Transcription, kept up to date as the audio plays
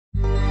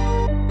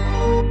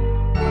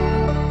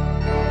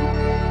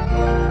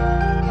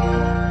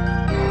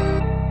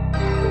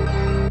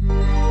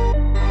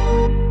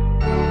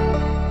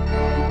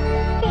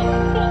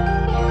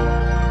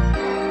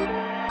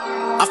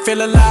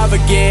feel alive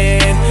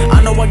again.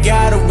 I know I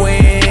gotta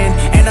win,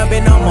 and I've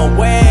been on my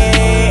way,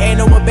 ain't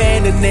no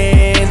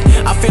abandoning.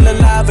 I feel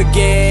alive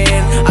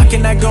again, I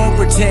cannot go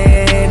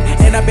pretend,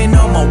 and I've been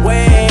on my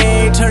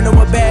way, turn to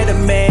a better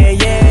man,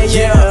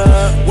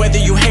 yeah. Whether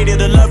you hate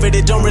it or love it,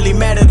 it don't really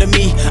matter to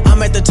me.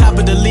 I'm at the top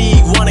of the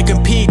league, wanna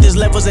compete, there's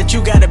levels that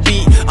you gotta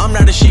beat. I'm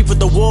not a sheep with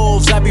the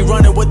wolves, I be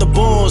running with the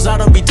bulls. I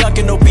don't be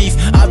ducking no beef,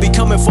 I be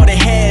coming for the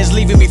heads,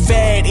 leaving me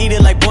fed,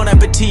 eating like bon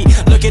appetit.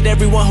 Look at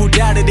everyone who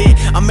doubted it,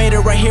 I made it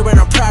right here and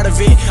I'm proud of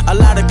it. A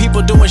lot of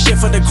people doing shit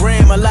for the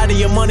gram, a lot of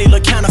your money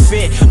look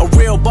counterfeit. A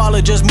real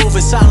baller just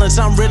moving silence,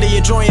 I'm really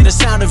enjoying the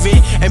sound of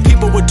it. And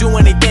people would do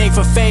anything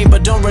for fame,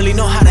 but don't really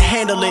know how to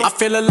handle it. I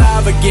feel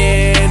alive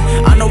again,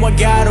 I know I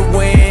gotta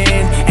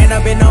win, and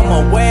I've been on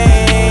my way,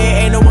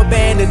 ain't no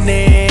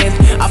abandoning.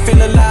 I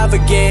feel alive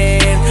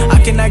again, I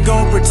cannot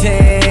go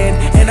pretend,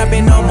 and I've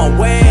been on my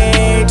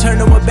way, turn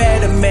to a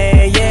better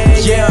man, yeah.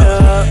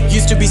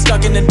 Used to be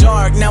stuck in the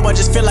dark, now I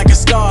just feel like a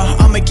star.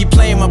 I'ma keep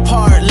playing my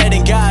part,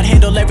 letting God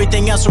handle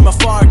everything else from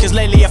afar. Cause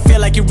lately I feel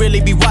like he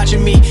really be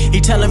watching me. He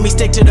telling me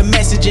stick to the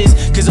messages,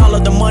 cause all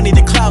of the money,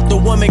 the clout, the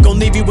woman gon'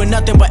 leave you with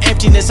nothing but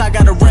emptiness. I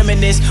gotta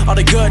reminisce, all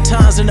the good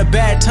times and the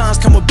bad times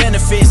come with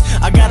benefits.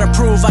 I gotta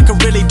prove I can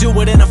really do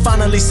it, and I'm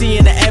finally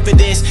seeing the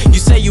evidence. You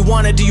say you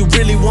want it, do you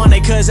really want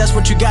it? Cause that's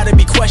what you gotta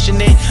be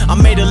questioning. I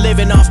made a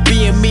living off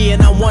being me,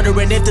 and I'm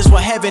wondering if this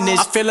what heaven is.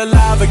 I feel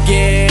alive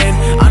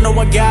again, I know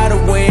I gotta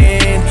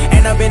win,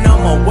 and I've been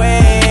on my way,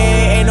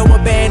 ain't no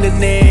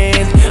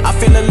abandoning. I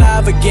feel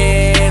alive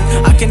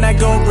again, I cannot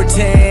go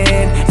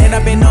pretend, and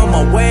I've been on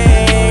my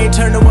way,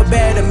 turn to a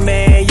better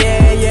man,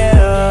 yeah.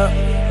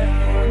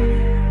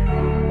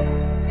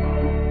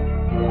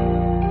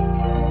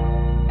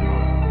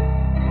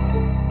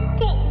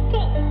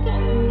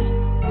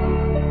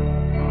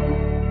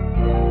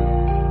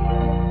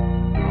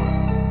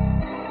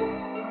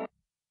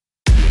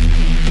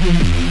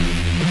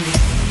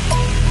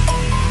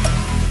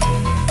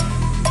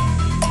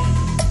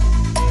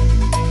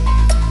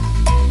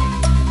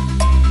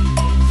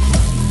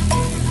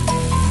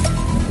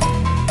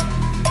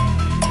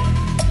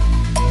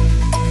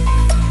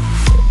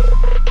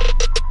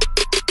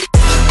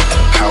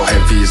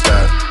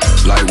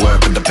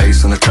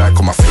 On the track,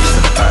 on my face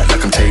to the back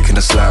like I'm taking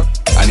a slap.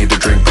 I need a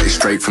drink, but it's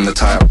straight from the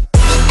tap.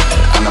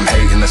 And I'm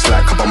hating the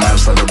slack, couple man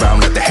stand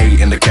around like they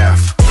hate in the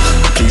gaff.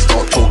 Please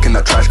stop talking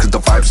that trash, cause the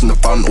vibes in the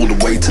front all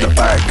the way to the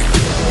back.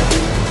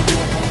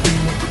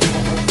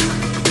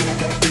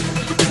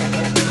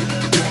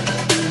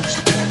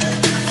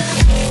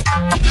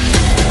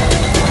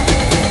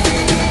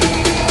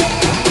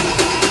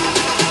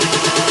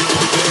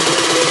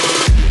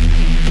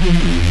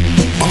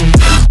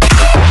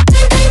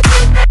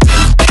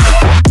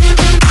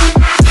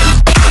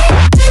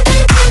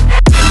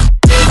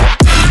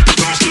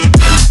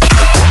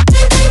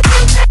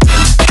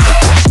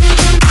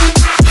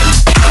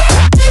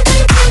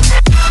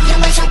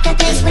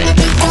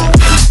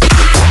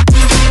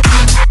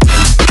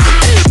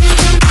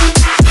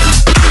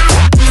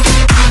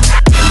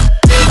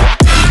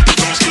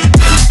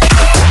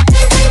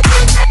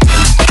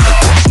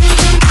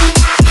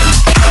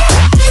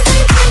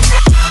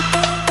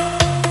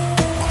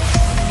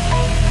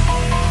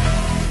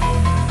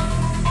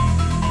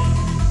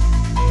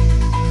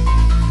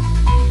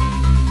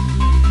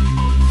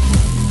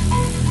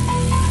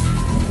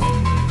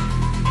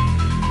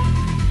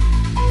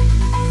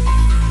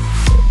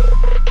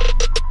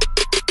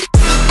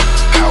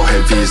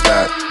 Is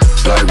that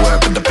light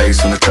work with the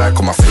bass on the track,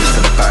 on my face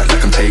to the back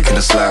like I'm taking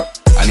a slap.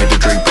 I need a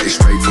drink, but it's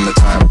straight from the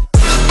tap.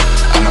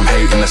 And I'm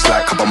hating the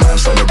slack, couple man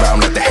stand around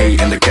like they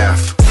hate in the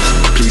gaff.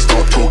 Please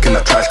stop talking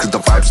that trash, cause the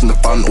vibes in the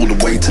front all the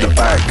way to the